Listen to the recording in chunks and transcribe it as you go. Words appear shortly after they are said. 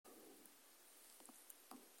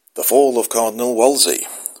The Fall of Cardinal Wolsey,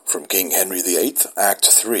 from King Henry VIII, Act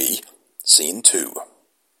 3, Scene 2.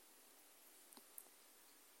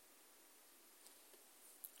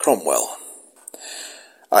 Cromwell.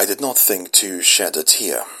 I did not think to shed a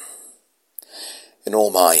tear in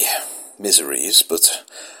all my miseries, but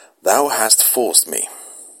thou hast forced me,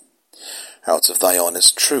 out of thy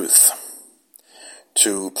honest truth,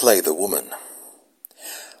 to play the woman.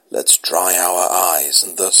 Let's dry our eyes,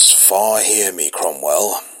 and thus far hear me,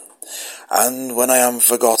 Cromwell, and when I am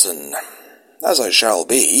forgotten, as I shall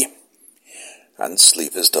be, and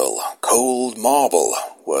sleep is dull, cold marble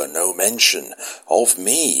were no mention of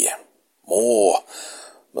me, more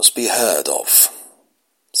must be heard of.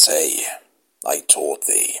 Say, I taught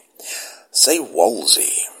thee, say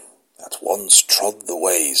Wolsey, that once trod the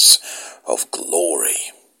ways of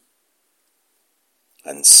glory,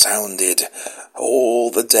 and sounded all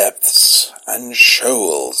the depths and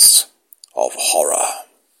shoals of horror.